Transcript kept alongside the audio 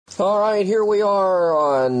All right, here we are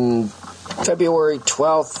on February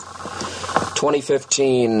 12th,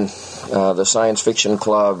 2015, the Science Fiction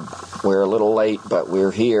Club. We're a little late, but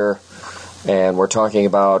we're here, and we're talking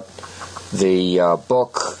about the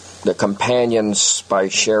book, The Companions by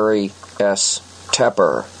Sheri S.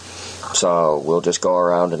 Tepper. So we'll just go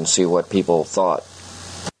around and see what people thought.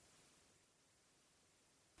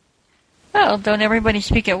 Well, don't everybody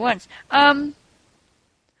speak at once.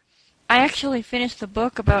 I actually finished the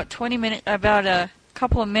book about a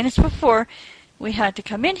couple of minutes before we had to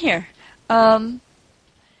come in here. It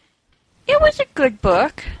was a good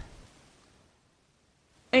book.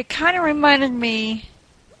 It kind of reminded me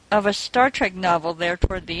of a Star Trek novel there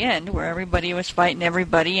toward the end, where everybody was fighting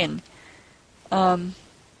everybody, and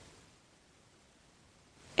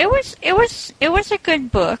it was a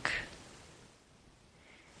good book.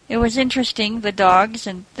 It was interesting, the dogs,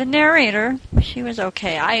 and the narrator, she was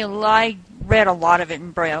okay. I read a lot of it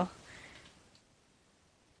in Braille.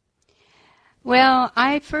 Well,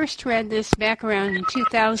 I first read this back around in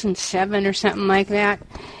 2007 or something like that,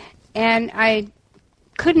 and I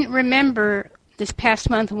couldn't remember this past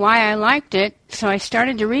month why I liked it, so I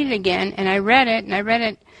started to read it again, and I read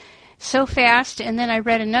it so fast, and then I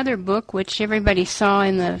read another book, which everybody saw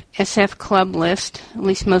in the SF Club list. At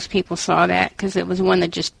least most people saw that, because it was one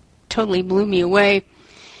that just totally blew me away.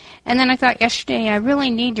 And then I thought yesterday I really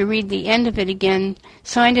need to read the end of it again,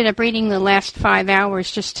 so I ended up reading the last 5 hours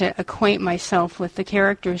just to acquaint myself with the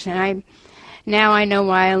characters, and now I know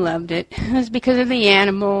why I loved it. It was because of the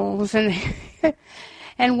animals and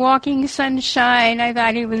and Walking Sunshine. I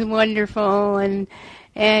thought he was wonderful,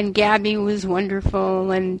 and Gabby was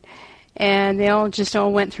wonderful, and they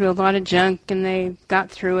all went through a lot of junk, and they got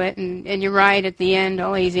through it, and you're right, at the end,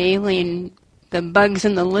 all these the bugs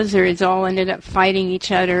and the lizards all ended up fighting each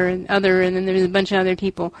other, and then there was a bunch of other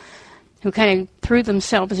people who kind of threw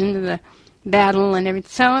themselves into the battle and everything.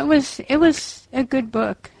 So it was a good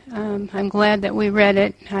book. I'm glad that we read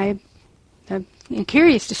it. I'm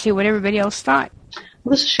curious to see what everybody else thought.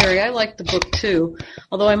 Well, this is Sherry. I liked the book too,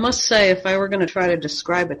 although I must say, if I were going to try to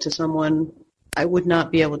describe it to someone, I would not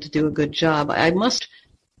be able to do a good job.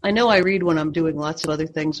 I know I read when I'm doing lots of other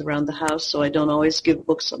things around the house, so I don't always give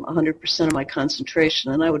books 100% of my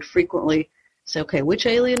concentration, and I would frequently say, okay, which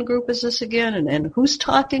alien group is this again, and who's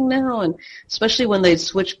talking now? And especially when they'd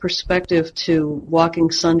switch perspective to Walking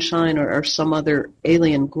Sunshine or some other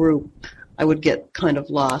alien group, I would get kind of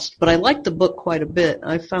lost. But I liked the book quite a bit.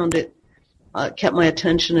 I found it kept my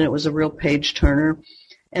attention, and it was a real page-turner.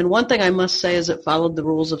 And one thing I must say is it followed the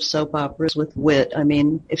rules of soap operas with wit. I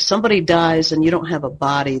mean, if somebody dies and you don't have a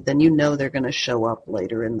body, then you know they're going to show up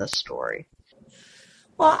later in the story.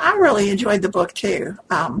 Well, I really enjoyed the book, too.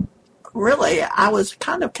 Really, I was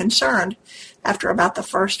kind of concerned after about the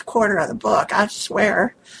first quarter of the book. I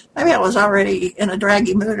swear, maybe I was already in a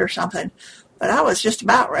draggy mood or something, but I was just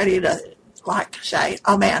about ready to, say,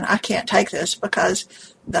 oh, man, I can't take this, because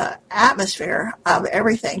the atmosphere of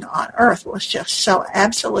everything on Earth was just so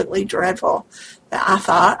absolutely dreadful that I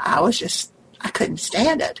thought I couldn't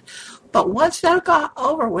stand it. But once that got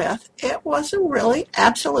over with, it was a really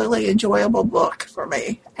absolutely enjoyable book for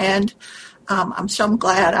me. And I'm so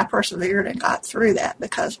glad I persevered and got through that,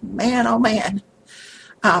 because, man, oh, man,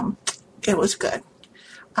 it was good.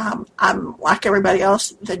 I'm like everybody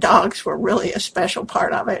else, the dogs were really a special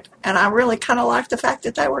part of it, and I really kind of liked the fact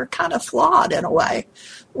that they were kind of flawed in a way.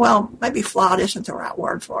 Well, maybe flawed isn't the right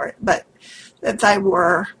word for it, but that they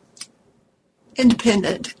were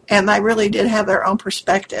independent, and they really did have their own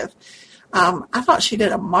perspective. I thought she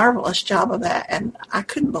did a marvelous job of that, and I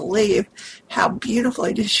couldn't believe how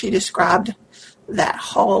beautifully she described that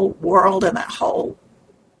whole world and the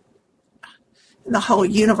whole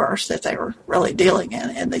universe that they were really dealing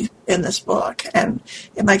in this book, and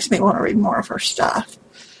it makes me want to read more of her stuff.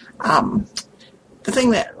 The thing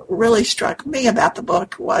that really struck me about the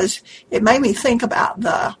book was it made me think about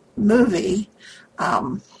the movie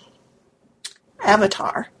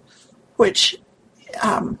Avatar, which,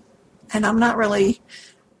 and I'm not really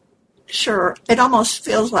sure, it almost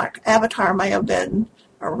feels like Avatar may have been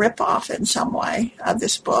a ripoff in some way of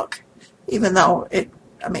this book, even though it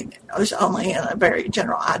was only in a very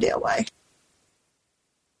general idea way.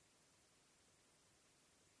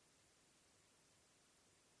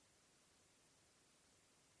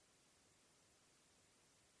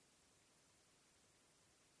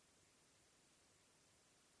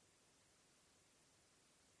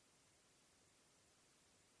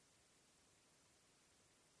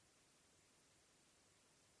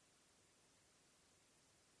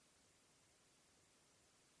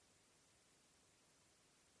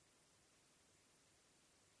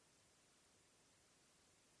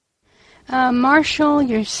 Marshall,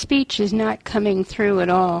 your speech is not coming through at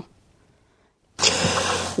all.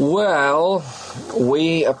 Well,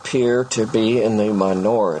 we appear to be in the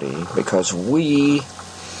minority because we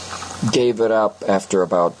gave it up after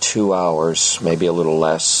about 2 hours, maybe a little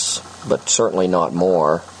less, but certainly not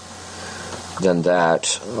more than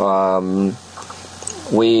that.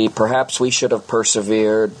 Perhaps we should have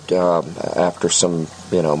persevered after some,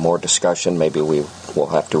 more discussion. Maybe we will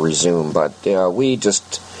have to resume, but we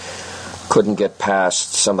just couldn't get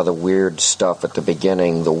past some of the weird stuff at the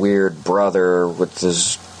beginning. The weird brother with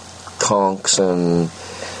his conchs and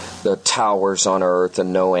the towers on Earth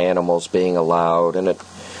and no animals being allowed,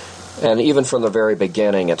 and even from the very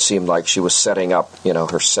beginning, it seemed like she was setting up,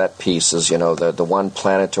 her set pieces. The one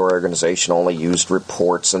planetary organization only used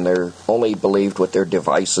reports, and they only believed what their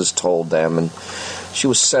devices told them. And she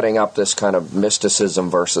was setting up this kind of mysticism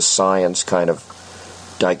versus science kind of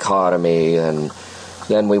dichotomy. And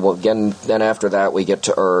then after that, we get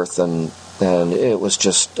to Earth, and it was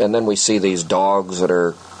just. And then we see these dogs that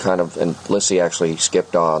are kind of. And Lissy actually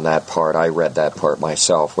skipped on that part. I read that part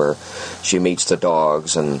myself, where she meets the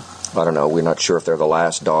dogs and. I don't know, we're not sure if they're the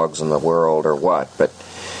last dogs in the world or what,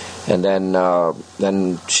 and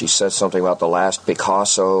then she says something about the last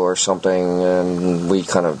Picasso or something, and we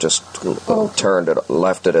kind of just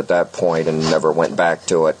left it at that point and never went back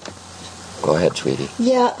to it. Go ahead, sweetie.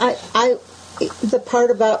 Yeah, the part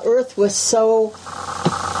about Earth was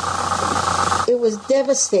it was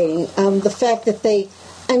devastating. The fact that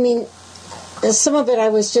some of it I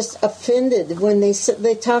was just offended when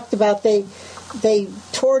they talked about they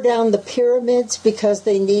tore down the pyramids because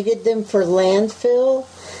they needed them for landfill.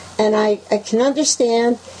 And I can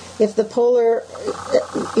understand if the polar,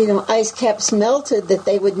 ice caps melted that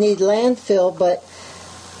they would need landfill, but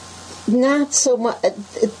not so much.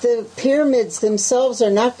 The pyramids themselves are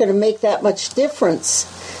not going to make that much difference.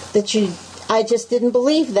 I just didn't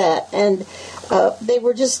believe that. And they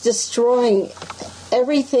were just destroying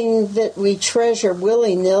everything that we treasure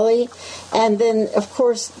willy-nilly. And then, of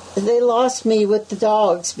course, they lost me with the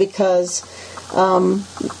dogs because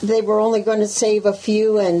they were only going to save a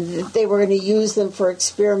few and they were going to use them for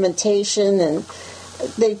experimentation. And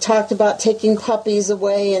they talked about taking puppies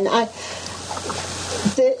away. And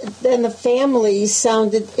then the families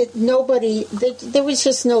sounded, there was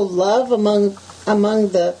just no love among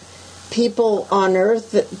the people on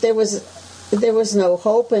Earth. There was no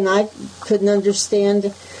hope, and I couldn't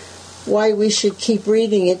understand why we should keep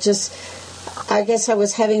reading it. Just, I guess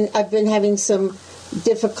I've been having some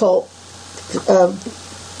difficult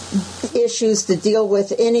issues to deal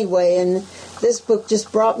with anyway, and this book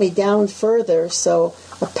just brought me down further, so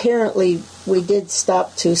apparently we did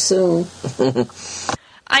stop too soon.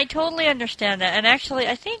 I totally understand that, and actually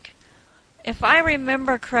I think, if I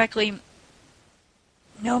remember correctly,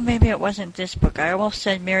 no, maybe it wasn't this book. I almost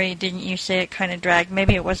said, Mary, didn't you say it kind of dragged?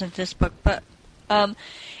 Maybe it wasn't this book, but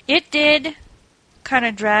it did kind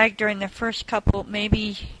of drag during the first couple,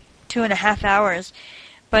 maybe 2.5 hours.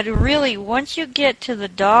 But really, once you get to the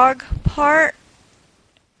dog part,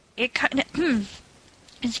 it kind of,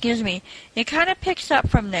 it kind of picks up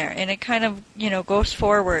from there, and it kind of, goes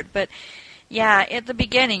forward. But yeah, at the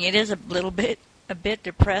beginning, it is a bit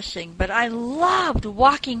depressing. But I loved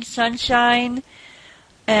Walking Sunshine.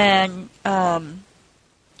 And, can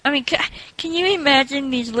you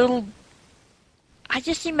imagine these little, I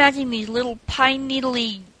just imagine these little pine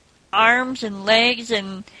needly arms and legs,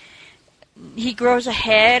 and he grows a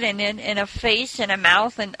head and a face and a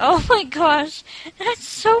mouth, and oh my gosh, that's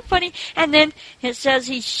so funny. And then it says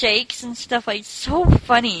he shakes and stuff, like, so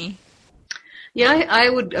funny. Yeah, I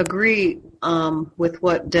would agree with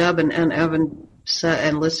what Deb and Evan said,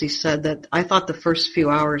 and Lissy said, that I thought the first few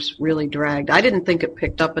hours really dragged. I didn't think it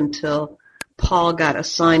picked up until Paul got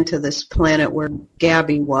assigned to this planet where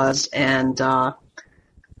Gabby was, and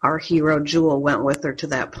our hero Jewel went with her to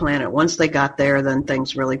that planet. Once they got there, then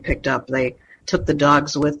things really picked up. They took the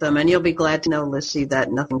dogs with them, and you'll be glad to know, Lissy,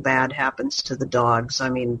 that nothing bad happens to the dogs. I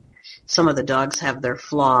mean, some of the dogs have their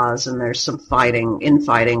flaws, and there's some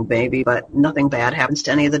infighting maybe, but nothing bad happens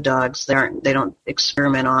to any of the dogs. They don't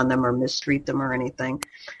experiment on them or mistreat them or anything.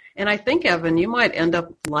 And I think, Evan, you might end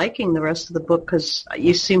up liking the rest of the book because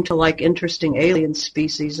you seem to like interesting alien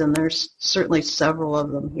species, and there's certainly several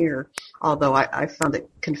of them here, although I found it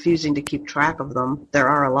confusing to keep track of them. There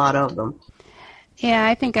are a lot of them. Yeah,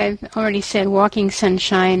 I think I've already said Walking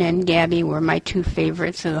Sunshine and Gabby were my two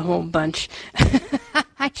favorites of the whole bunch.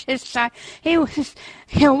 I just thought he was,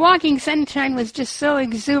 Walking Sunshine was just so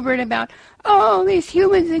exuberant about, oh, these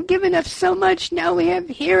humans have given us so much. Now we have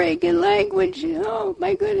hearing and language. And, oh,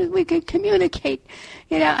 my goodness, we could communicate.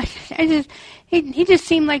 He just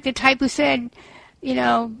seemed like the type who said,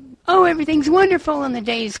 oh, everything's wonderful on the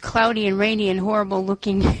days cloudy and rainy and horrible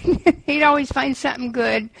looking. He'd always find something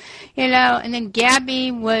good, And then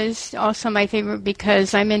Gabby was also my favorite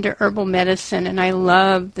because I'm into herbal medicine and I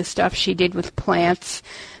love the stuff she did with plants.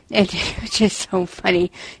 And it was just so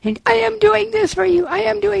funny. And I am doing this for you. I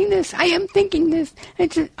am doing this. I am thinking this.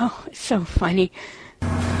 It's so funny.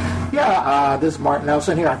 Yeah, this is Martin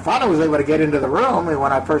Nelson here. I thought I was able to get into the room, and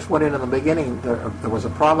when I first went in the beginning, there was a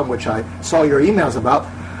problem, which I saw your emails about.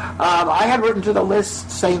 I had written to the list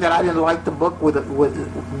saying that I didn't like the book with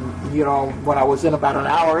when I was in about an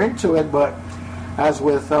hour into it, but as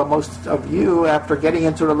with most of you, after getting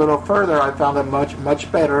into it a little further, I found it much, much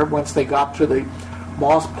better once they got to the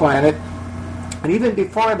Moss Planet. And even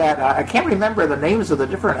before that, I can't remember the names of the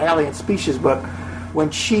different alien species, but when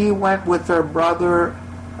she went with her brother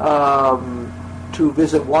to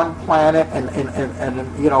visit one planet, and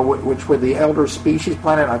which were the Elder Species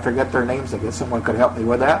planet. I forget their names. I guess someone could help me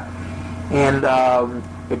with that. And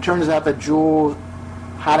it turns out that Jewel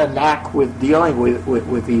had a knack with dealing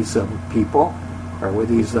with these people, or with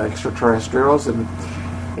these extraterrestrials, and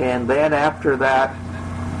then after that.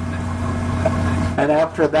 And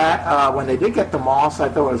after that, when they did get the Moss, I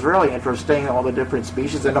thought it was really interesting, all the different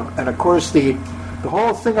species, and of course the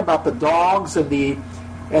whole thing about the dogs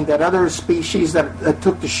and that other species that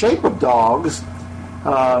took the shape of dogs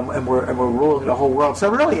and were ruling the whole world.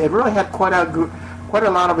 So it really had quite a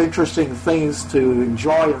lot of interesting things to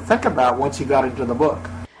enjoy and think about once you got into the book.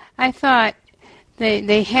 I thought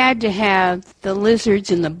they had to have the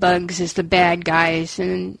lizards and the bugs as the bad guys,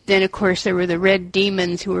 and then of course there were the red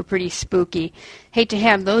demons who were pretty spooky. Hate to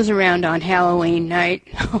have those around on Halloween night.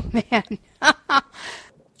 Oh man.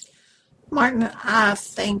 Martin, I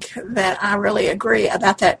think that I really agree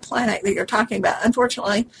about that planet that you're talking about.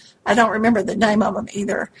 Unfortunately, I don't remember the name of them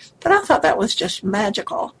either, but I thought that was just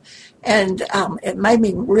magical. And it made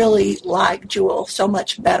me really like Jewel so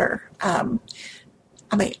much better. I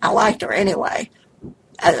liked her anyway,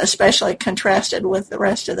 especially contrasted with the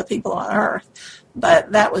rest of the people on Earth.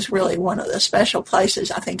 But that was really one of the special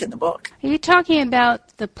places, I think, in the book. Are you talking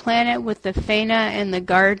about the planet with the Faina and the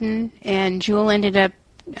garden, and Jewel ended up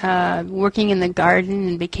working in the garden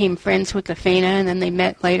and became friends with the Faina, and then they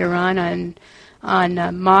met later on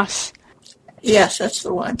Moss? Yes, that's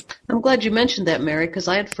the one. I'm glad you mentioned that, Mary, because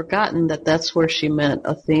I had forgotten that that's where she met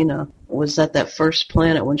Athena, was at that first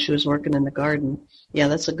planet when she was working in the garden. Yeah,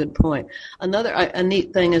 that's a good point. A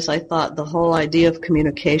neat thing is I thought the whole idea of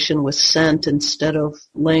communication was scent instead of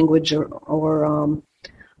language or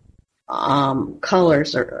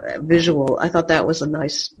colors or visual. I thought that was a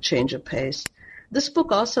nice change of pace. This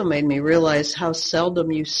book also made me realize how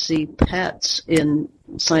seldom you see pets in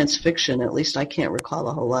science fiction. At least I can't recall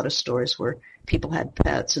a whole lot of stories where people had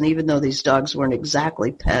pets. And even though these dogs weren't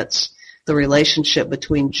exactly pets, the relationship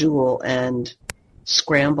between Jewel and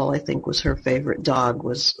Scramble, I think was her favorite dog,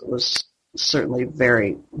 was certainly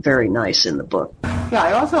very, very nice in the book. Yeah,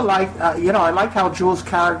 I also liked, I liked how Jewel's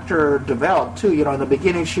character developed too. In the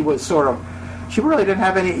beginning she was she really didn't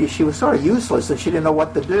have any, she was sort of useless and she didn't know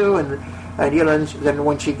what to do, and then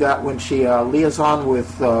when she liaisoned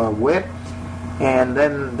with Wit, and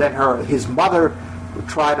then his mother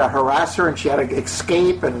tried to harass her and she had to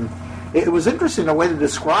escape, and it was interesting the way they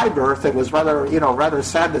described Earth. It was rather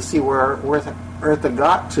sad to see where Earth had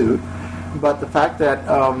got to, but the fact that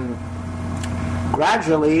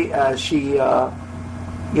gradually as she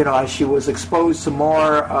was exposed to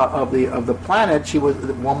more of the planet,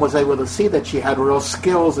 one was able to see that she had real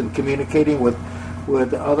skills in communicating with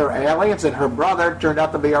other aliens, and her brother turned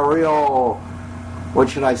out to be a real,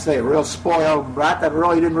 a real spoiled brat that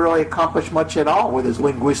didn't accomplish much at all with his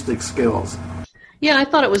linguistic skills. Yeah, I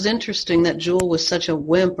thought it was interesting that Jewel was such a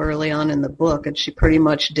wimp early on in the book, and she pretty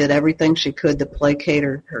much did everything she could to placate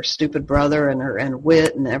her stupid brother and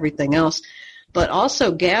Wit and everything else. But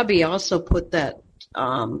also Gabby also put that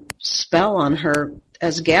spell on her,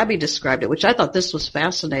 as Gabby described it, which I thought this was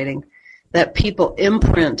fascinating, that people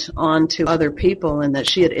imprint onto other people, and that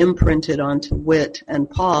she had imprinted onto Wit and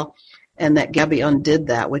Paul, and that Gabby undid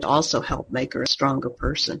that, which also helped make her a stronger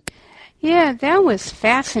person. Yeah, that was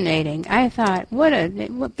fascinating. I thought,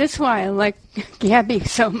 that's why I like Gabby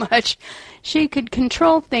so much. She could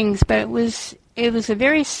control things, but it was a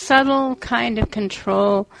very subtle kind of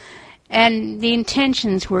control, and the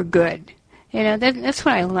intentions were good. That's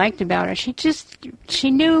what I liked about her.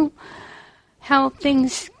 She knew how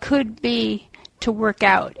things could be to work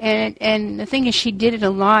out. And the thing is, she did it a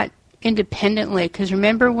lot independently. Because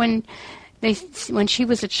remember when she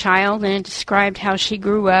was a child, and it described how she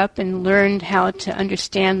grew up and learned how to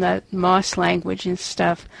understand the moss language and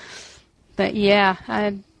stuff. But yeah,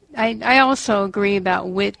 I also agree about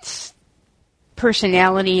Whit's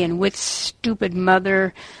personality and Whit's stupid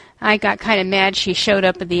mother. I got kind of mad she showed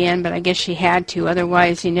up at the end, but I guess she had to.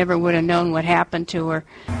 Otherwise, he never would have known what happened to her.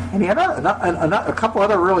 And a couple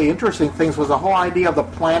other really interesting things was the whole idea of the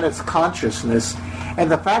planet's consciousness,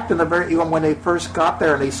 and the fact that when they first got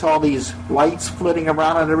there and they saw these lights flitting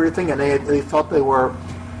around and everything, and they thought they were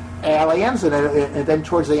aliens, and then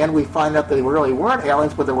towards the end we find out they really weren't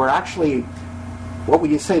aliens, but they were actually, what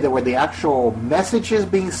would you say, they were the actual messages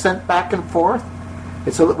being sent back and forth.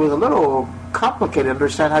 It was a little complicated to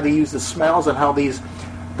understand how to use the smells and how the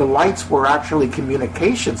lights were actually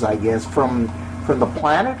communications, I guess, from the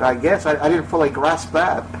planet. I guess I didn't fully grasp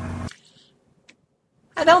that.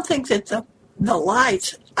 I don't think that the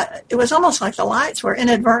lights. It was almost like the lights were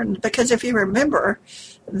inadvertent, because if you remember,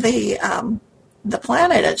 the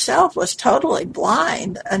planet itself was totally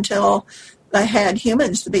blind until they had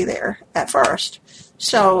humans to be there at first.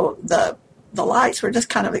 So the lights were just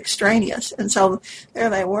kind of extraneous. And so there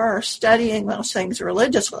they were studying those things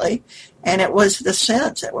religiously, and it was the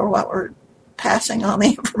scents that were what were passing on the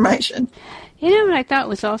information. You know what I thought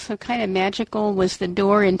was also kind of magical was the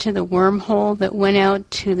door into the wormhole that went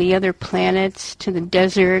out to the other planets, to the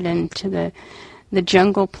desert and to the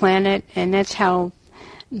jungle planet, and that's how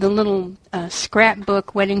the little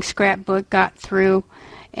wedding scrapbook got through,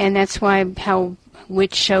 and that's how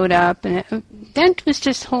Witch showed up, and that was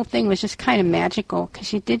just, whole thing was just kind of magical,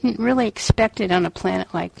 because you didn't really expect it on a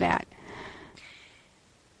planet like that.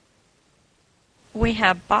 We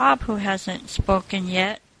have Bob, who hasn't spoken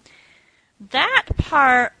yet. That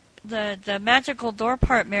part, the magical door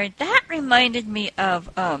part, Mary, that reminded me of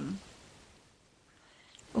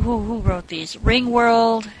who wrote these?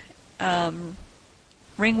 Ringworld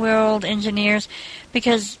engineers,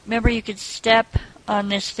 because remember you could step on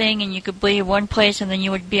this thing and you could be one place and then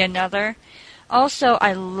you would be another. Also,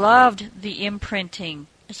 I loved the imprinting.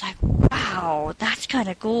 It's like, wow, that's kind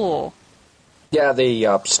of cool. Yeah,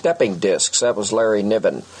 the stepping discs, that was Larry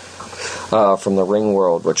Niven from the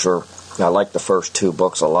Ringworld, which I like the first two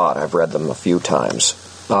books a lot. I've read them a few times.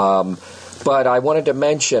 But I wanted to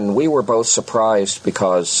mention, we were both surprised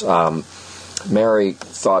because Mary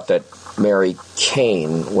thought that Mary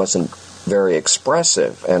Kane wasn't very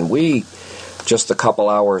expressive, and we, just the couple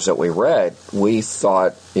hours that we read, we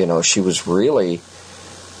thought, she was really,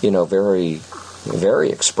 very,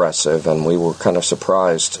 very expressive, and we were kind of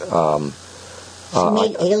surprised. She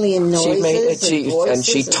made alien noises and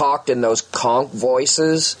she talked in those conch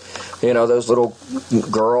voices, those little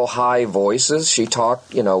girl high voices. She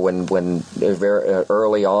talked, when very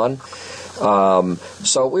early on.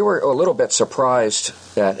 So we were a little bit surprised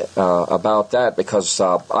about that, because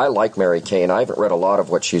I like Mary Kane. I haven't read a lot of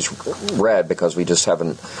what she's read because we just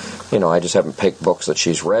haven't, I just haven't picked books that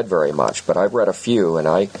she's read very much. But I've read a few, and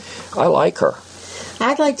I like her.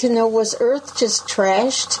 I'd like to know, was Earth just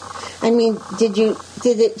trashed? I mean, did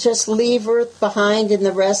it just leave Earth behind and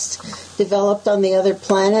the rest developed on the other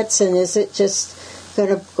planets? And is it just going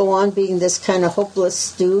to go on being this kind of hopeless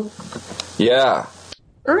stew? Yeah.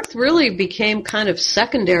 Earth really became kind of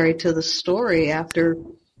secondary to the story after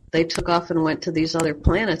they took off and went to these other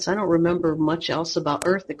planets. I don't remember much else about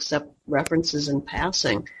Earth except references in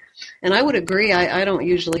passing. And I would agree, I don't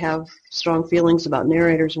usually have strong feelings about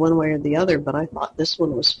narrators one way or the other, but I thought this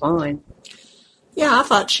one was fine. Yeah, I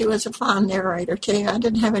thought she was a fine narrator, too. I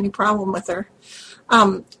didn't have any problem with her.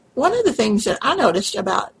 One of the things that I noticed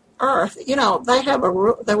about Earth, they have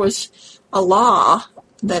there was a law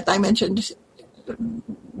that they mentioned in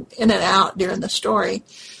and out during the story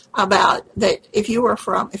about that if you were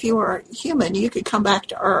a human, you could come back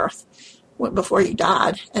to Earth before you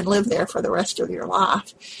died and live there for the rest of your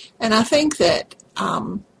life. And I think that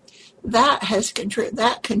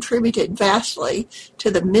that contributed vastly to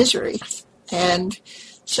the misery, and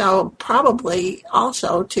so probably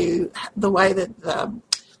also to the way that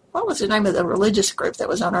what was the name of the religious group that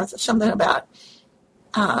was on Earth? Something about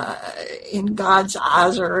in God's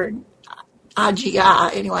eyes, or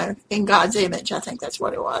IGI, anyway, in God's image, I think that's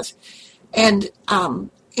what it was. And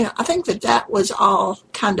I think that was all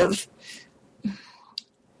kind of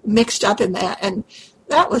mixed up in that, and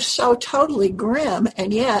that was so totally grim.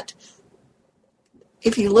 And yet,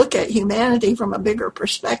 if you look at humanity from a bigger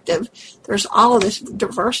perspective, there's all of this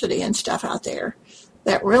diversity and stuff out there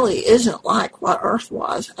that really isn't like what Earth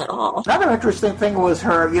was at all. Another interesting thing was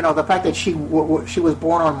her, the fact that she was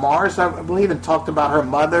born on Mars, I believe, and talked about her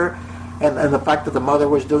mother and the fact that the mother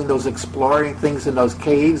was doing those exploring things in those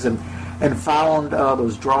caves and found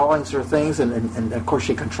those drawings or things, and of course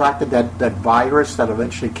she contracted that virus that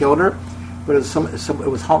eventually killed her. But it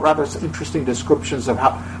was rather interesting descriptions of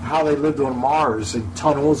how they lived on Mars in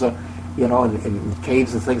tunnels, in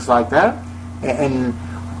caves and things like that, and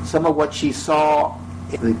some of what she saw.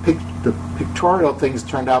 The pictorial things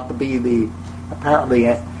turned out to be apparently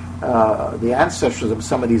the ancestors of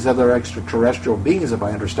some of these other extraterrestrial beings, if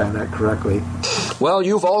I understand that correctly. Well,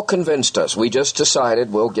 you've all convinced us. We just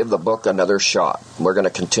decided we'll give the book another shot. We're going to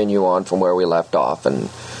continue on from where we left off, and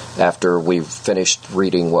after we've finished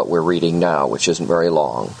reading what we're reading now, which isn't very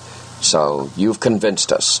long. So you've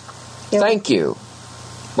convinced us. Yeah. Thank you.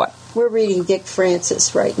 What? We're reading Dick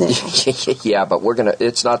Francis right now. Yeah, but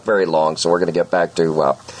it's not very long, so we're going to get back to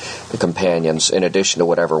the companions in addition to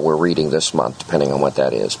whatever we're reading this month, depending on what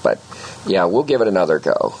that is. But, yeah, we'll give it another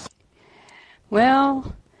go.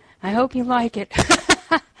 Well, I hope you like it.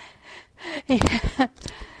 Yeah.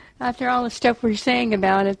 After all the stuff we're saying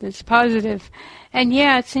about it, it's positive. And,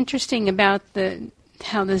 yeah, it's interesting about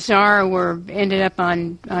how the Tsar ended up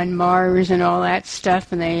on Mars and all that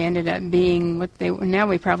stuff, and they ended up being what they were. Now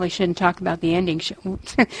we probably shouldn't talk about the ending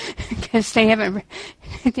because they haven't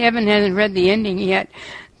read the ending yet.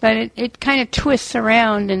 But it kind of twists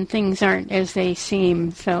around and things aren't as they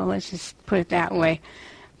seem. So let's just put it that way.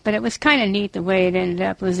 But it was kind of neat the way it ended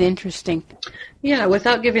up. It was interesting. Yeah,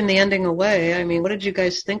 without giving the ending away, I mean, what did you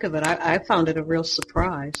guys think of it? I found it a real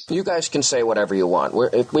surprise. You guys can say whatever you want.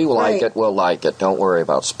 If we like it, we'll like it. Don't worry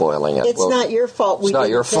about spoiling it. It's not your fault we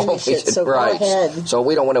didn't finish it, so right. Go ahead. So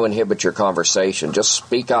we don't want to inhibit your conversation. Just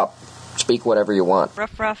speak up. Speak whatever you want.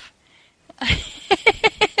 Ruff.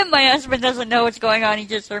 My husband doesn't know what's going on. He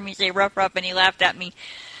just heard me say ruff, and he laughed at me.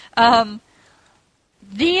 The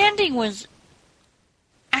ending was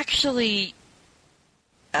actually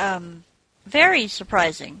very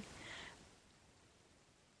surprising.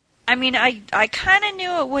 I mean, I kind of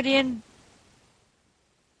knew it would end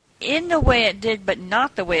in the way it did, but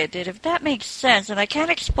not the way it did, if that makes sense, and I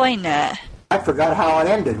can't explain that. I forgot how it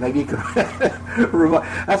ended. Maybe you could.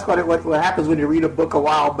 That's what happens when you read a book a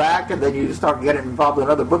while back, and then you start getting involved in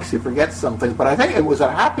other books. You forget some things. But I think it was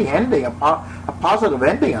a happy ending, a positive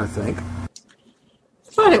ending. I think.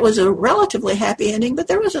 I thought it was a relatively happy ending, but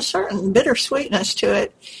there was a certain bittersweetness to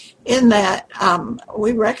it, in that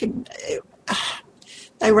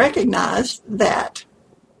they recognize that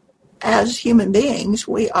as human beings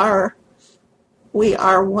we are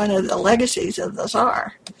one of the legacies of the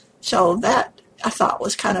Tsar. So that, I thought,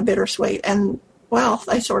 was kind of bittersweet. And, well,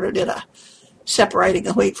 they sort of did a separating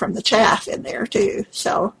the wheat from the chaff in there, too.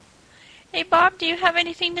 So, hey, Bob, do you have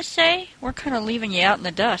anything to say? We're kind of leaving you out in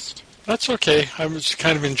the dust. That's okay. I was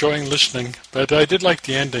kind of enjoying listening. But I did like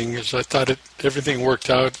the ending, as I thought everything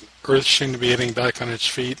worked out. Earth seemed to be getting back on its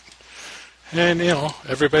feet. And,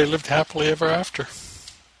 everybody lived happily ever after.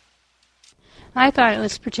 I thought it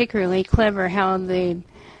was particularly clever how the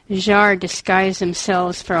Tsar disguised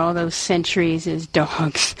themselves for all those centuries as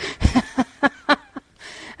dogs.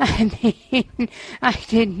 I mean, I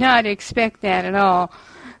did not expect that at all.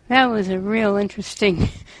 That was a real interesting...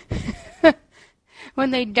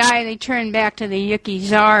 When they die, they turn back to the Yuki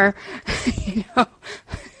Tsar.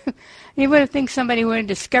 You would think somebody would have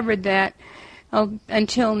discovered that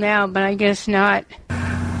until now, but I guess not.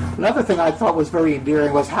 Another thing I thought was very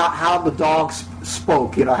endearing was how the dogs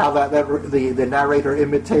spoke. How the narrator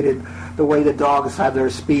imitated the way the dogs had their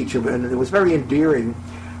speech, and it was very endearing.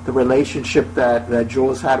 The relationship that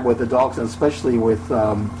Jules had with the dogs, and especially with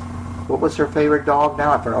what was her favorite dog?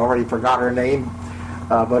 Now I already forgot her name,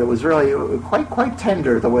 but it was really quite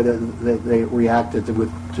tender the way that they reacted to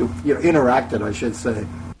interacted, I should say.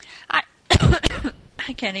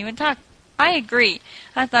 I can't even talk. I agree.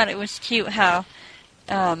 I thought it was cute how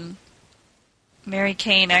Mary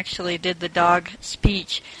Kane actually did the dog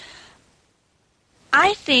speech.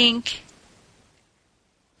 I think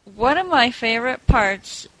one of my favorite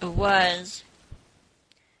parts was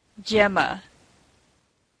Gemma.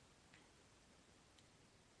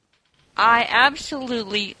 I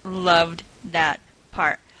absolutely loved that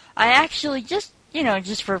part. I actually just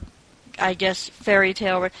for, I guess, fairy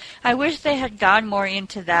tale. I wish they had gone more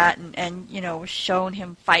into that and shown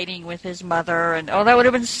him fighting with his mother, and that would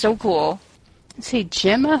have been so cool. See,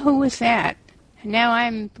 Gemma, who was that? Now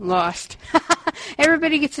I'm lost.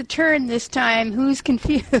 Everybody gets a turn this time. Who's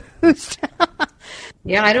confused?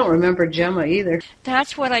 Yeah, I don't remember Gemma either.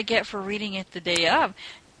 That's what I get for reading it the day of.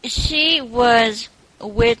 She was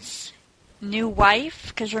Wit's new wife,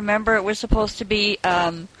 because remember it was supposed to be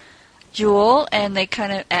Jewel, and they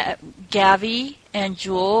kind of, Gavi and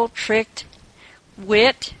Jewel tricked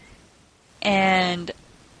Wit and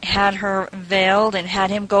had her veiled and had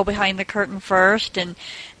him go behind the curtain first, and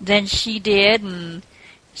then she did, and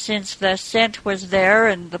since the scent was there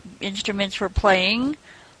and the instruments were playing,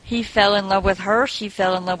 he fell in love with her, she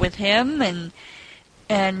fell in love with him,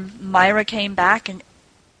 and Myra came back and,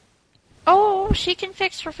 oh, she can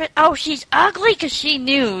fix her fit. Oh, she's ugly, because she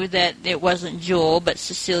knew that it wasn't Jewel, but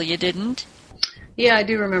Cecilia didn't. Yeah, I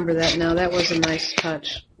do remember that now. That was a nice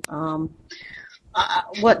touch. I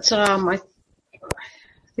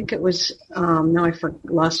think it was, now I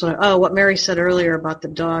lost what Mary said earlier about the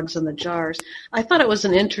dogs and the jars. I thought it was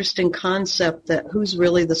an interesting concept that who's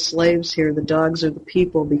really the slaves here, the dogs or the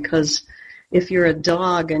people, because if you're a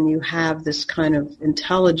dog and you have this kind of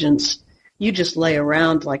intelligence, you just lay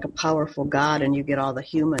around like a powerful god and you get all the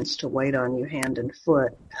humans to wait on you hand and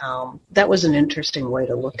foot. That was an interesting way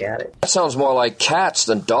to look at it. That sounds more like cats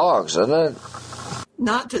than dogs, doesn't it?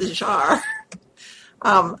 Not to the jar.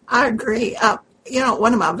 I agree.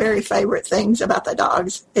 One of my very favorite things about the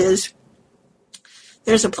dogs is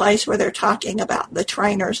there's a place where they're talking about the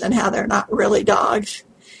trainers and how they're not really dogs.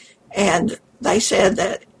 And they said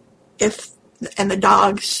that and the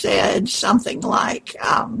dog said something like,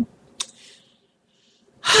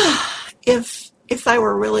 if they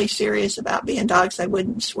were really serious about being dogs, they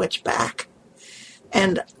wouldn't switch back.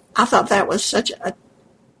 And I thought that was such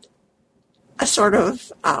a sort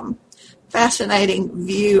of fascinating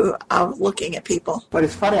view of looking at people. But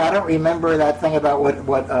it's funny, I don't remember that thing about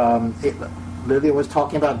what Lydia was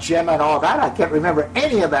talking about, Gemma and all that. I can't remember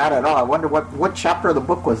any of that at all. I wonder what chapter of the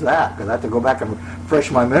book was that, because I have to go back and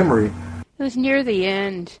refresh my memory. It was near the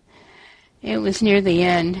end. It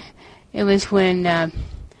was when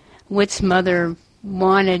Whit's mother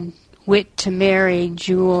wanted Whit to marry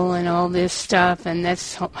Jewel and all this stuff, and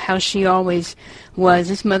that's how she always was.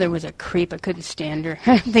 His mother was a creep. I couldn't stand her.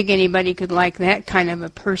 I don't think anybody could like that kind of a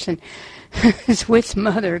person. Whit's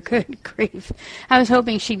mother, good grief. I was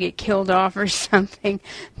hoping she'd get killed off or something.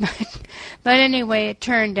 But anyway, it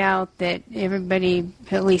turned out that everybody,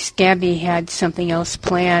 at least Gabby, had something else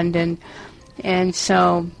planned, and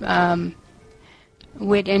so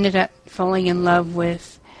Whit ended up falling in love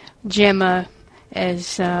with Gemma, as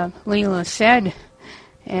Leela said,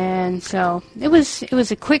 and so it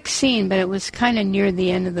was a quick scene, but it was kind of near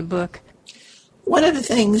the end of the book. One of the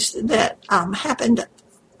things that happened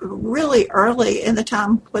really early in the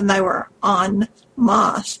time when they were on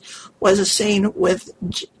Moss was a scene with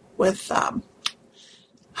I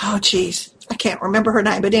can't remember her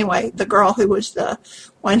name, but anyway, the girl who was the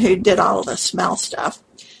one who did all of the smell stuff.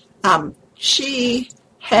 She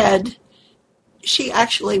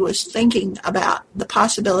actually was thinking about the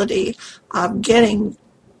possibility of getting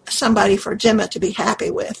somebody for Gemma to be happy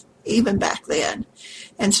with, even back then.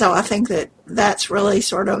 And so I think that that's really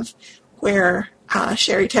sort of where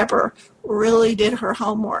Sherry Tepper really did her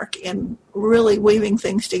homework in really weaving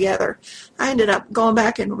things together. I ended up going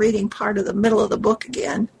back and reading part of the middle of the book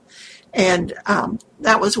again. And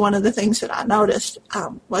that was one of the things that I noticed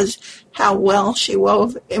was how well she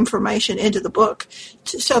wove information into the book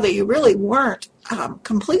so that you really weren't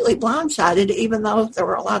completely blindsided, even though there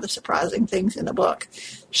were a lot of surprising things in the book.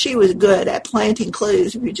 She was good at planting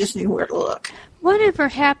clues if you just knew where to look. Whatever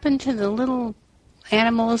happened to the little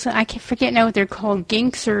animals? I forget now what they're called,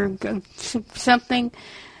 ginks or something,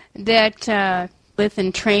 that with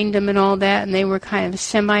and trained them and all that, and they were kind of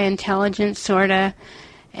semi-intelligent, sort of.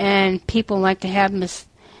 And people like to have them as,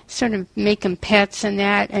 sort of make them pets and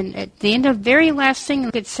that. And at the end of the very last thing,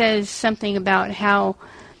 it says something about how,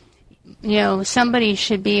 somebody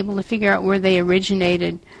should be able to figure out where they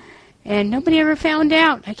originated. And nobody ever found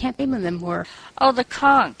out. I can't think of them were. Oh, the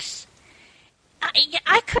conchs.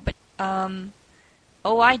 I could, but,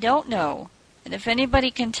 I don't know. And if anybody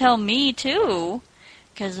can tell me, too,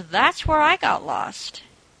 because that's where I got lost.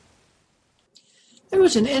 There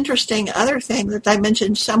was an interesting other thing that they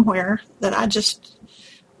mentioned somewhere that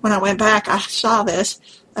when I went back, I saw this.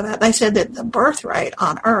 They said that the birth rate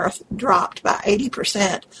on Earth dropped by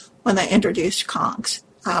 80% when they introduced conchs.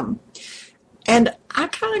 And I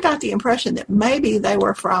kind of got the impression that maybe they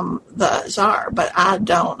were from the Tsar, but I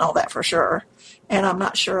don't know that for sure. And I'm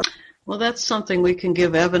not sure. Well, that's something we can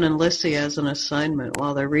give Evan and Lissy as an assignment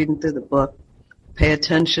while they're reading through the book. Pay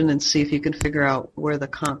attention and see if you can figure out where the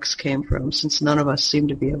conchs came from, since none of us seem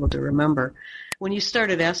to be able to remember. When you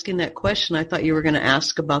started asking that question, I thought you were going to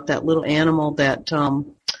ask about that little animal that,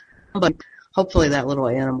 but hopefully that little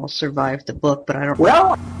animal survived the book, but I don't know.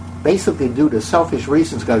 Well, basically due to selfish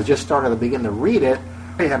reasons, because I just started to begin to read it,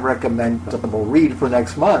 I had recommended a read for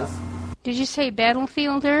next month. Did you say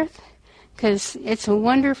Battlefield Earth? Because it's a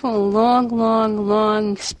wonderful, long, long,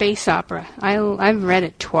 long space opera. I've read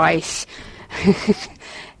it twice.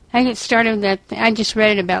 I get started with that. I just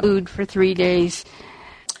read it about food for 3 days.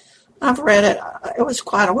 I've read it. It was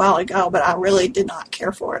quite a while ago, but I really did not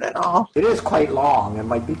care for it at all. It is quite long. It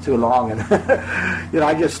might be too long, and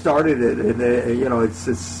I just started it, and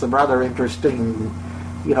it's some rather interesting.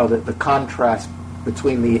 The contrast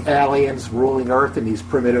between the aliens ruling Earth and these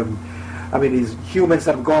these humans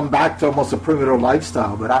that have gone back to almost a primitive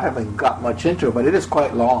lifestyle. But I haven't got much into it. But it is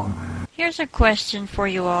quite long. Here's a question for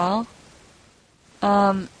you all.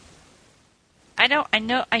 I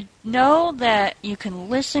know that you can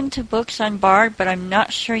listen to books on Bard, but I'm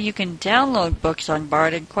not sure you can download books on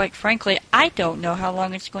Bard, and quite frankly, I don't know how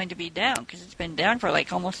long it's going to be down, because it's been down for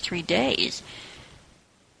like almost 3 days.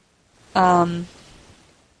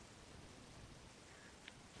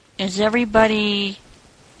 Is everybody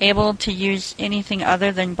able to use anything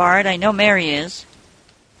other than Bard? I know Mary is.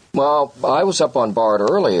 Well, I was up on Bard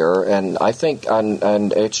earlier, and I think,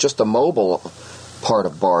 and it's just the mobile part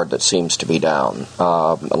of Bard that seems to be down.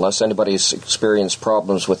 Unless anybody's experienced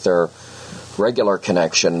problems with their regular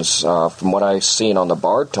connections, from what I've seen on the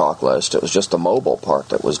Bard talk list, it was just the mobile part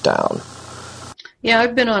that was down. Yeah,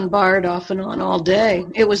 I've been on Bard off and on all day.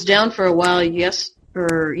 It was down for a while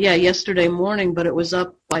yesterday morning, but it was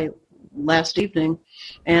up by last evening,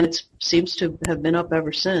 and it seems to have been up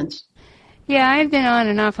ever since. Yeah, I've been on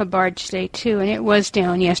and off of Bard today, too, and it was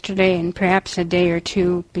down yesterday and perhaps a day or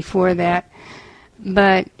two before that.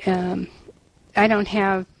 But I don't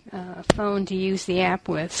have a phone to use the app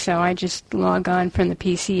with, so I just log on from the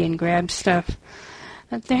PC and grab stuff.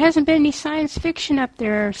 But there hasn't been any science fiction up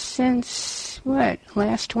there since,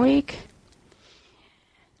 last week?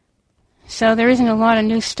 So there isn't a lot of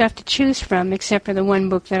new stuff to choose from, except for the one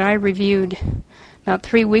book that I reviewed about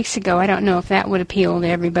 3 weeks ago. I don't know if that would appeal to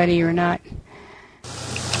everybody or not.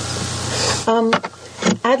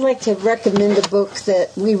 I'd like to recommend a book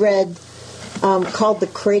that we read called The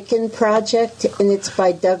Kraken Project, and it's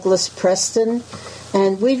by Douglas Preston.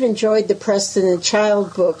 And we've enjoyed the Preston and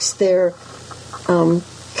Child books. They're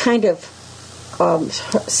kind of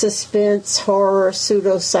suspense, horror,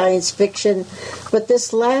 pseudo-science fiction. But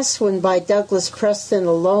this last one by Douglas Preston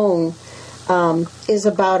alone is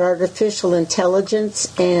about artificial intelligence,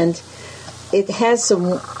 and it has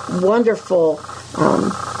some wonderful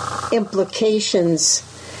implications.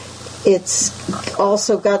 It's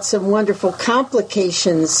also got some wonderful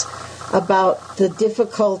complications about the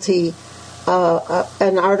difficulty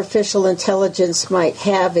an artificial intelligence might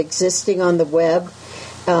have existing on the web.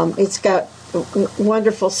 It's got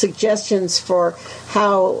wonderful suggestions for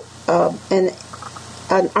how an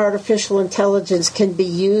artificial intelligence can be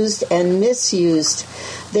used and misused.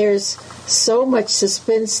 There's so much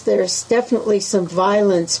suspense. There's definitely some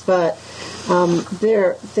violence, but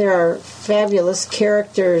there are fabulous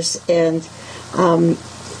characters and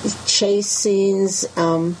chase scenes.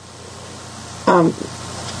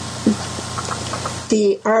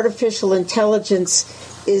 The artificial intelligence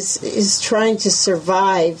is trying to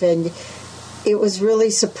survive, and it was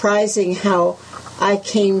really surprising how I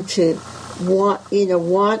came to want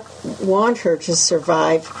her to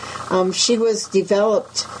survive. She was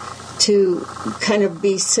developed to kind of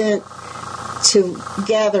be sent to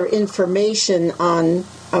gather information on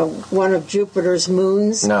one of Jupiter's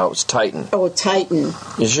moons. No, it was Titan. Oh, Titan.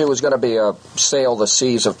 She was going to sail the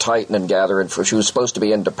seas of Titan and gather info. She was supposed to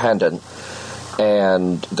be independent,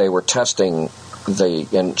 and they were testing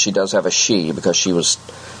and she does have a she, because she was,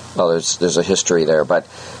 there's a history there, but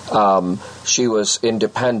she was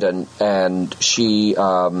independent, and she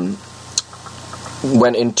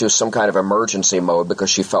went into some kind of emergency mode because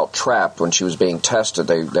she felt trapped when she was being tested.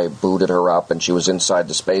 They booted her up, and she was inside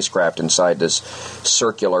the spacecraft, inside this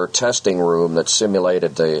circular testing room that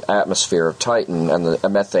simulated the atmosphere of Titan and the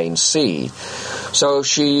methane sea. So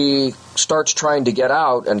she starts trying to get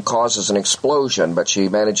out and causes an explosion, but she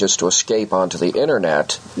manages to escape onto the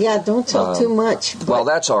internet. Yeah, don't tell too much. But, well,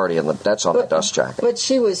 that's already on the dust jacket. But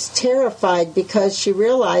she was terrified because she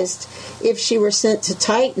realized if she were sent to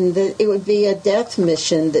Titan that it would be a death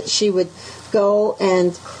mission, that she would go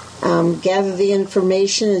and gather the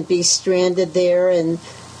information and be stranded there and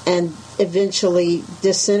eventually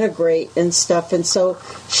disintegrate and stuff. And so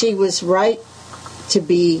she was right to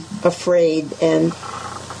be afraid. And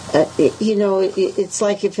it's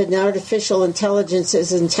like if an artificial intelligence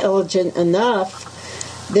is intelligent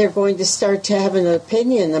enough, they're going to start to have an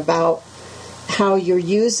opinion about how you're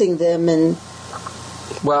using them. And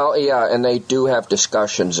well, yeah, and they do have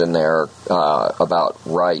discussions in there about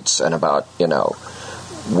rights and about,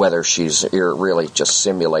 whether she's really just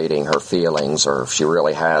simulating her feelings or if she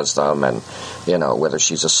really has them, and, whether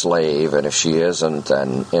she's a slave, and if she isn't,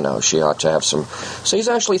 then, she ought to have some... So he's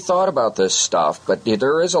actually thought about this stuff, but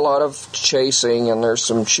there is a lot of chasing, and there's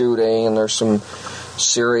some shooting, and there's some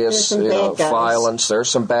serious violence. There's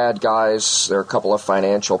some bad guys. There are a couple of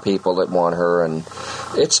financial people that want her, and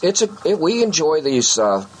we enjoy these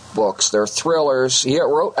books. They're thrillers. He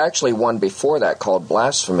wrote actually one before that called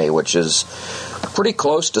Blasphemy, which is pretty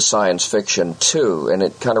close to science fiction too, and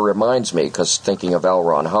it kind of reminds me, because thinking of L.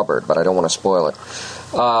 Ron Hubbard, but I don't want to spoil it.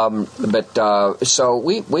 So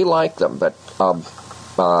we like them, but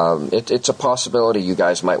it's a possibility you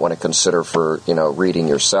guys might want to consider for reading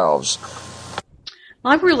yourselves.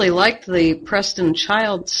 I really liked the Preston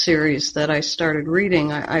Child series that I started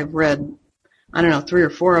reading. I've read, 3 or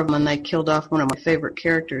 4 of them, and they killed off one of my favorite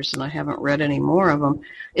characters, and I haven't read any more of them.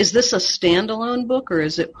 Is this a standalone book, or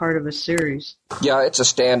is it part of a series? Yeah, it's a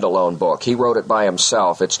standalone book. He wrote it by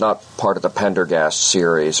himself. It's not part of the Pendergast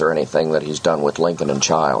series or anything that he's done with Lincoln and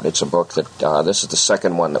Child. It's a book that, this is the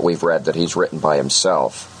second one that we've read that he's written by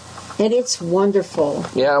himself. And it's wonderful.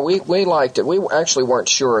 Yeah, we liked it. We actually weren't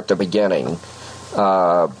sure at the beginning.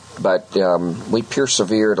 But we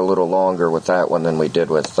persevered a little longer with that one than we did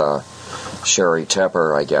with Sherry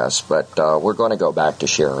Tepper, I guess. But we're going to go back to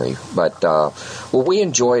Sherry. But, we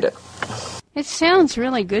enjoyed it. It sounds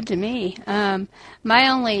really good to me. My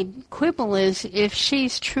only quibble is, if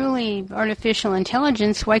she's truly artificial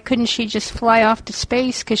intelligence, why couldn't she just fly off to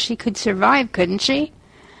space? Because she could survive, couldn't she?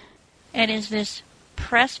 And is this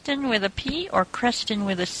Preston with a P or Creston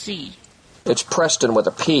with a C? It's Preston with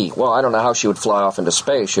a P. Well, I don't know how she would fly off into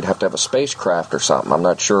space. She'd have to have a spacecraft or something. I'm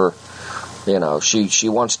not sure. She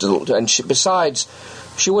wants to, and besides,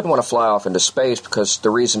 she wouldn't want to fly off into space because the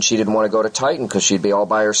reason she didn't want to go to Titan, because she'd be all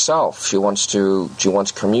by herself. She wants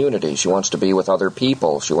community. She wants to be with other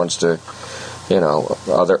people. She wants to,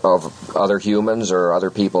 other humans or other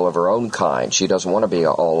people of her own kind. She doesn't want to be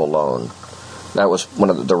all alone. That was one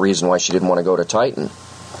of the reason why she didn't want to go to Titan.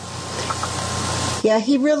 Yeah,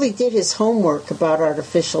 he really did his homework about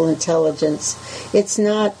artificial intelligence. It's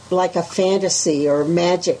not like a fantasy or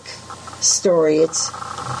magic story. Is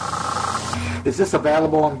this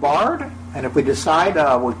available on Bard? And if we decide,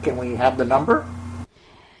 can we have the number?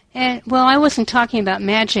 Well, I wasn't talking about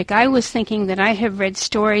magic. I was thinking that I have read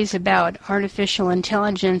stories about artificial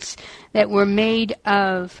intelligence that were made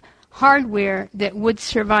of hardware that would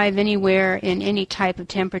survive anywhere in any type of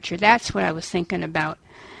temperature. That's what I was thinking about.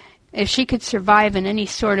 If she could survive in any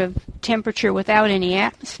sort of temperature without any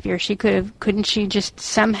atmosphere, couldn't she just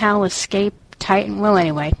somehow escape Titan? Well,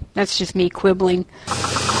 anyway, that's just me quibbling.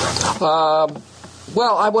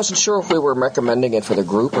 Well, I wasn't sure if we were recommending it for the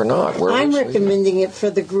group or not. I'm recommending it for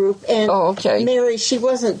the group. And okay. Mary, she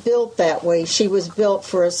wasn't built that way. She was built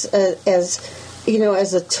for us as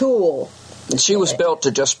a tool. She was built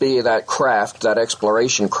to just be that craft, that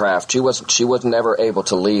exploration craft. She was never able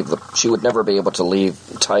to leave. She would never be able to leave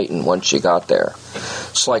Titan once she got there.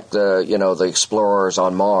 It's like the explorers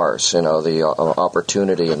on Mars. The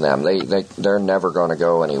opportunity in them. They're never going to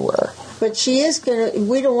go anywhere. But she is going to.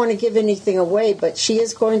 We don't want to give anything away, but she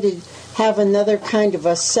is going to have another kind of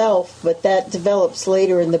a self. But that develops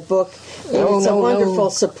later in the book, and it's a wonderful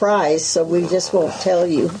surprise. So we just won't tell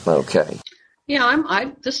you. Okay.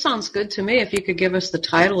 Yeah, this sounds good to me. If you could give us the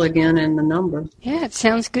title again and the number. Yeah, it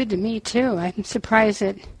sounds good to me too. I'm surprised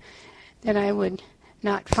that I would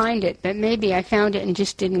not find it, but maybe I found it and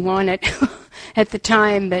just didn't want it at the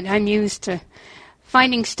time. But I'm used to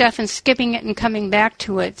finding stuff and skipping it and coming back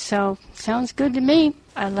to it. So sounds good to me.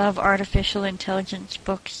 I love artificial intelligence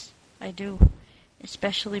books. I do,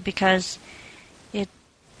 especially because it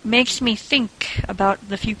makes me think about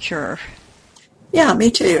the future. Yeah,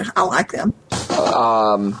 me too. I like them.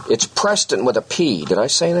 It's Preston with a P. Did I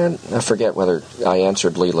say that? I forget whether I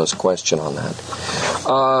answered Leela's question on that.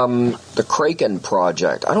 The Kraken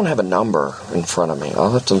Project. I don't have a number in front of me.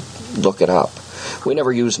 I'll have to look it up. We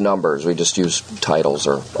never use numbers. We just use titles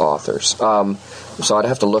or authors. So I'd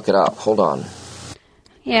have to look it up. Hold on.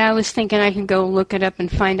 Yeah, I was thinking I could go look it up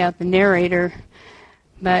and find out the narrator.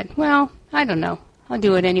 But, well, I don't know. I'll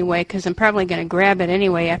do it anyway, because I'm probably going to grab it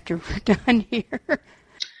anyway after we're done here.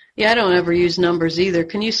 Yeah, I don't ever use numbers either.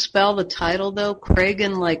 Can you spell the title, though?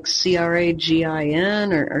 Kragin, like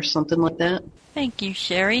Cragin or something like that? Thank you,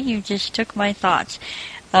 Sherry. You just took my thoughts.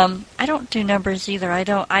 I don't do numbers either.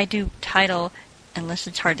 I do title, unless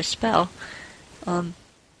it's hard to spell. How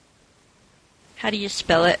do you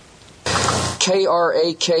spell it?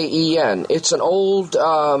 Kraken. It's an old,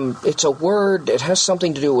 it's a word, it has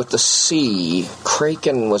something to do with the sea.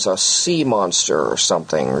 Kraken was a sea monster or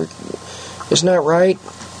something. Isn't that right?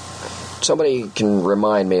 Somebody can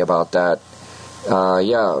remind me about that.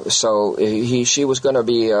 Yeah, so she was going to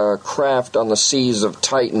be a craft on the seas of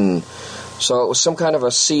Titan. So it was some kind of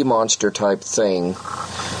a sea monster type thing.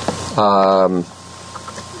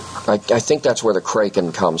 I think that's where the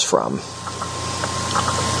Kraken comes from.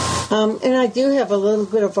 And I do have a little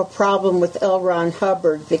bit of a problem with L. Ron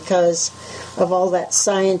Hubbard because of all that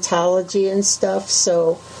Scientology and stuff,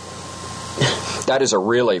 so... That is a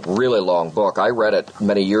really, really long book. I read it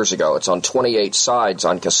many years ago. It's on 28 sides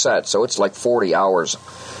on cassette, so it's like 40 hours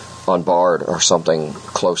on Bard or something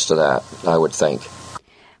close to that, I would think.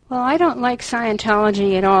 Well, I don't like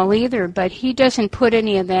Scientology at all either, but he doesn't put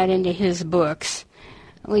any of that into his books.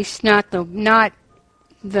 At least not the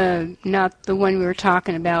one we were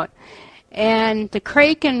talking about. And the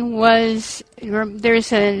Kraken was,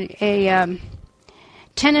 there's a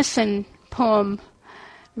Tennyson poem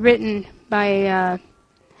written by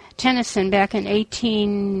Tennyson back in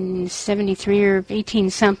 1873 or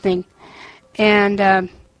 18-something. And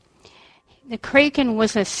the Kraken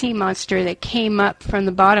was a sea monster that came up from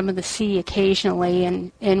the bottom of the sea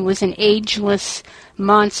occasionally and was an ageless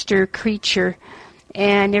monster creature.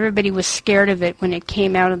 And everybody was scared of it when it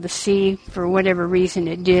came out of the sea for whatever reason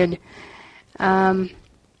it did. Yeah,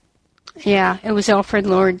 it was Alfred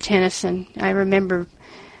Lord Tennyson. I remember...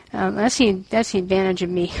 that's the advantage of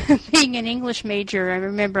me being an English major. I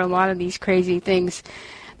remember a lot of these crazy things,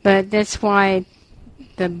 but that's why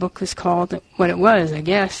the book was called what it was, I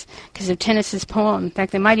guess, because of Tennyson's poem. In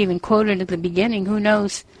fact, they might even quote it at the beginning. Who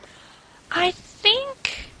knows? I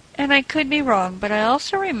think, and I could be wrong, but I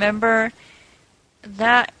also remember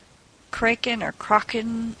that Kraken or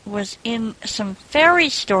Kraken was in some fairy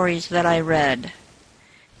stories that I read.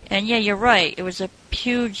 And yeah, you're right. It was a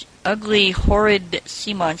huge, ugly, horrid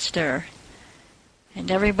sea monster.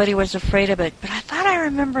 And everybody was afraid of it. But I thought I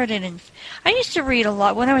remembered it in... I used to read a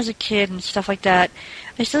lot when I was a kid and stuff like that.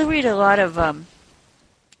 I still read a lot of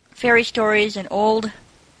fairy stories and old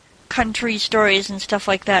country stories and stuff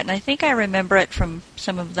like that. And I think I remember it from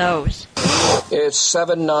some of those. It's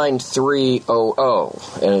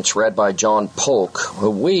 79300, and it's read by John Polk, who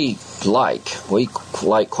we like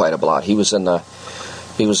quite a lot. He was on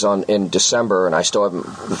in December, and I still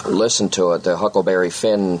haven't listened to it. The Huckleberry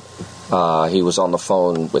Finn, he was on the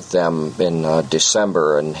phone with them in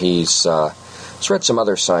December, and he's read some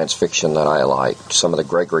other science fiction that I liked, some of the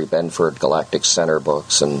Gregory Benford Galactic Center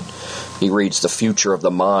books, and he reads The Future of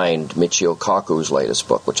the Mind, Michio Kaku's latest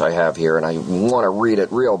book, which I have here, and I want to read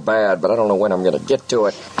it real bad, but I don't know when I'm going to get to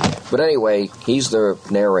it. But anyway, he's the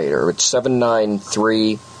narrator. It's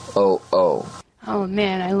 79300. Oh,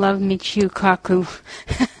 man, I love Michio Kaku.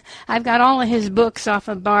 I've got all of his books off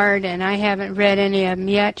of Bard, and I haven't read any of them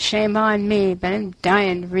yet. Shame on me, but I'm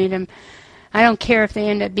dying to read them. I don't care if they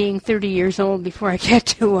end up being 30 years old before I get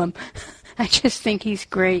to them. I just think he's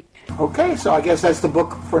great. Okay, so I guess that's the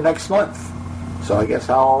book for next month. So I guess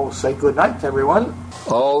I'll say good night to everyone.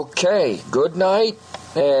 Okay, good night,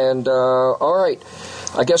 and all right.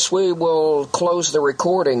 I guess we will close the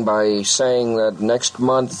recording by saying that next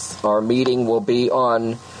month our meeting will be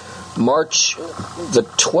on March the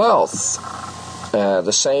 12th,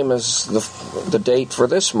 the same as the date for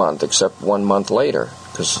this month, except 1 month later,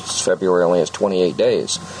 because February only has 28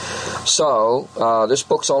 days. So this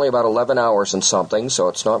book's only about 11 hours and something, so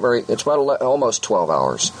it's not very. It's about almost 12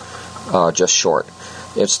 hours, just short.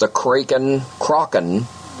 It's the Kraken.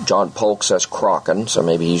 John Polk says Kraken, so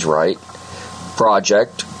maybe he's right.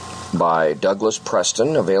 Project by Douglas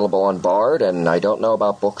Preston, available on Bard, and I don't know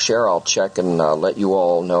about Bookshare. I'll check and let you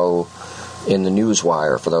all know in the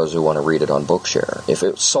Newswire for those who want to read it on Bookshare. If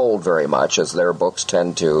it sold very much, as their books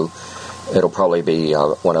tend to, it'll probably be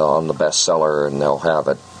one on the bestseller, and they'll have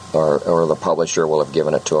it, or the publisher will have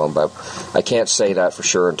given it to them, but I can't say that for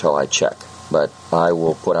sure until I check. But I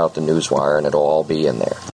will put out the Newswire, and it'll all be in there.